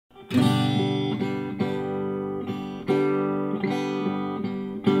Hey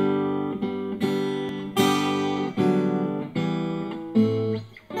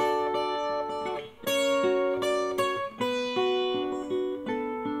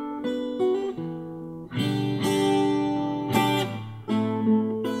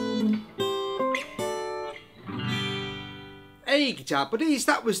guitar buddies,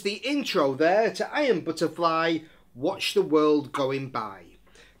 that was the intro there to I Am Butterfly, Watch the World Going By.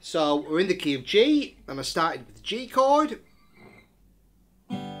 So we're in the key of G, and I started with the G chord.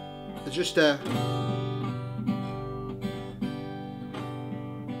 Just a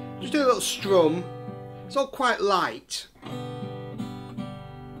little strum. It's all quite light.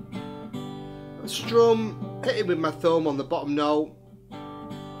 A strum, hit it with my thumb on the bottom note.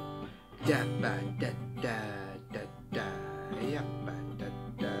 Da ba da da da da. Yeah, da,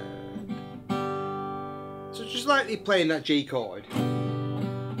 da. So just lightly playing that G chord.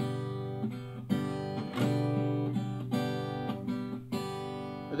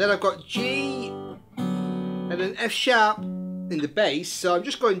 And then I've got G and an F sharp in the bass. So I'm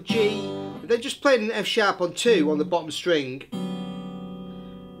just going G and then just playing an F sharp on 2 on the bottom string.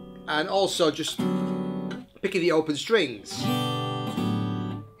 And also just picking the open strings.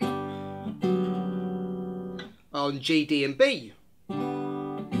 On G, D and B. Then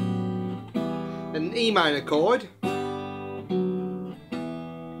an E minor chord. Then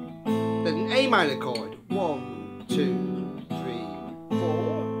an A minor chord. 1, 2, 3, 4.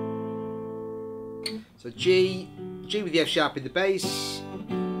 So G with the F sharp in the bass.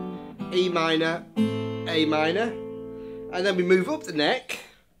 E minor, A minor. And then we move up the neck.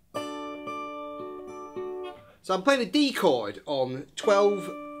 So I'm playing a D chord on 12,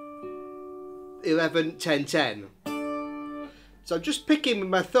 11, 10, 10. So I'm just picking with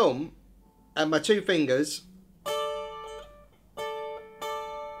my thumb and my 2 fingers.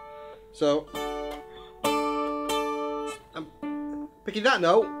 So I'm picking that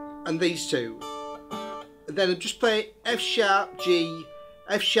note and these 2. And then I'm just playing F sharp, G,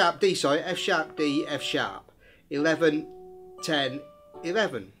 F sharp, D, sorry, F sharp, D, F sharp. 11, 10,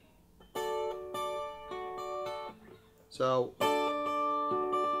 11. So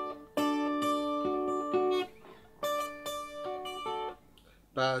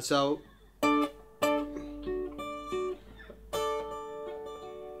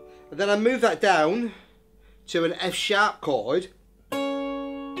and then I move that down to an F sharp chord.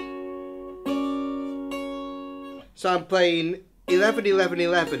 So I'm playing 11, 11,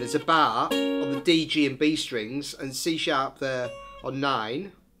 11 as a bar on the D, G and B strings, and C sharp there on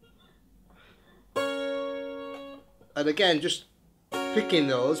 9. And again, just picking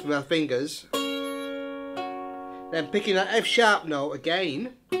those with my fingers. Then picking that F sharp note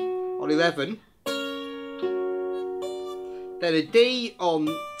again on 11. Then a D on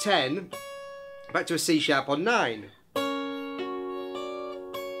 10. Back to a C sharp on 9.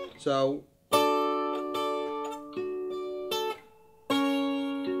 So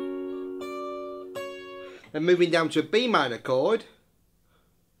then moving down to a B minor chord.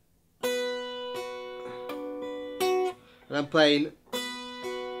 And I'm playing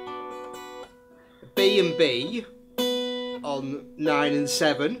B and B on 9 and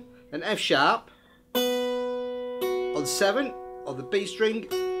 7, then F sharp on 7 on the B string,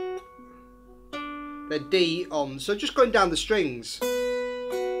 then D on, so just going down the strings,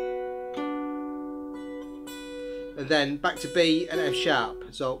 and then back to B and F sharp.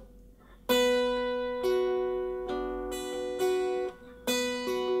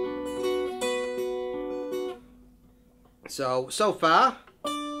 So far,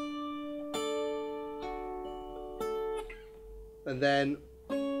 and then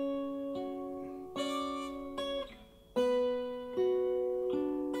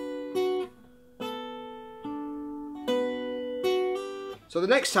so the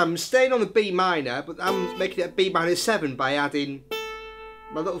next time I'm staying on the B minor, but I'm making it a B minor 7 by adding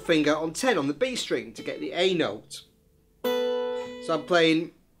my little finger on 10 on the B string to get the A note. So I'm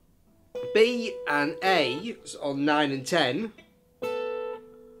playing B and A on 9 and 10,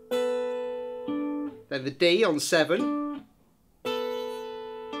 then the D on 7,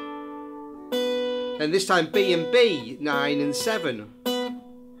 then this time B and B, 9 and 7,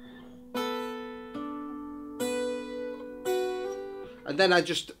 and then I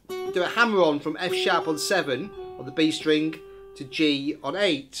just do a hammer on from F sharp on 7 on the B string to G on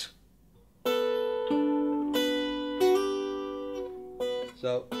 8.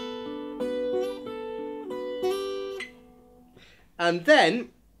 So, and then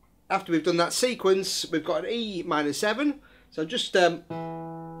after we've done that sequence, we've got an E minor 7. So just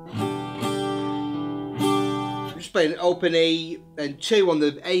just playing an open E, then 2 on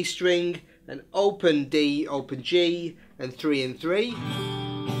the A string, then open D, open G, and 3 and 3.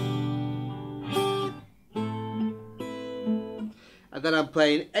 And then I'm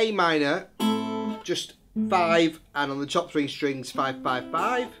playing A minor, just 5, and on the top strings 5, 5,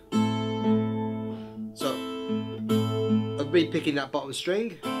 5. So I'm re-picking that bottom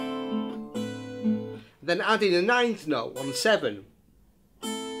string. Then adding a 9th note on the 7.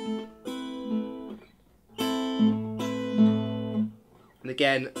 And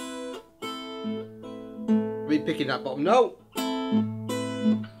again, re-picking that bottom note.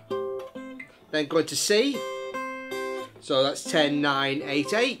 Then going to C. So that's 10, 9,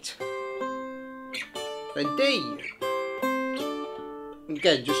 8, 8. Then D. And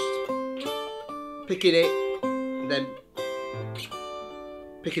again, just picking it, and then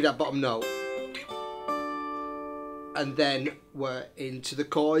picking that bottom note. And then we're into the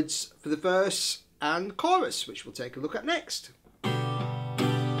chords for the verse and chorus, which we'll take a look at next.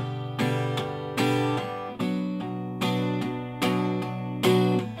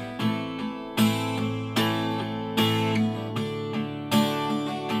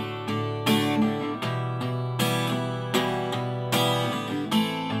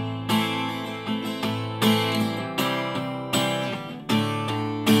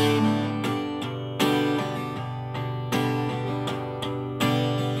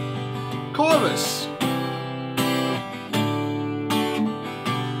 Chorus.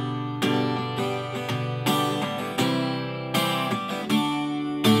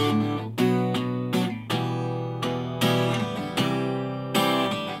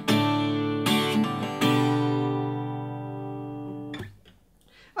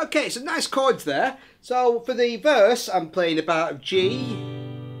 Okay, some nice chords there. So for the verse, I'm playing a bar of G,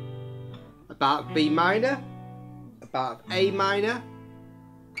 a bar of B minor, a bar of A minor,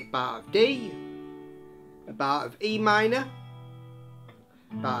 a bar of D, a bar of E minor,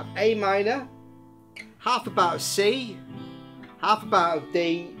 a bar of A minor, half a bar of C, half a bar of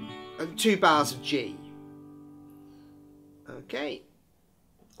D, and 2 bars of G. Okay,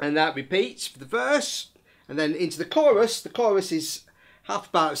 and that repeats for the verse, and then into the chorus. The chorus is half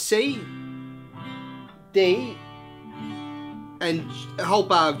a bar of C, D, and a whole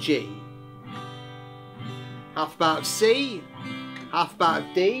bar of G. Half a bar of C, half a bar of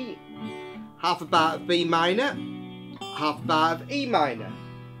D, half a bar of B minor, half a bar of E minor,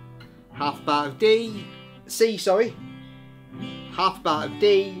 half a bar of C, half a bar of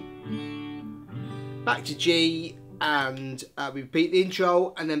D, back to G, and we repeat the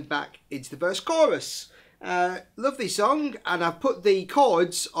intro, and then back into the verse chorus. Lovely song, and I've put the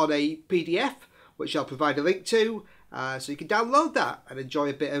chords on a PDF, which I'll provide a link to, so you can download that and enjoy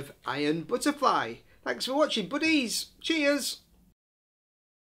a bit of Iron Butterfly. Thanks for watching, buddies. Cheers.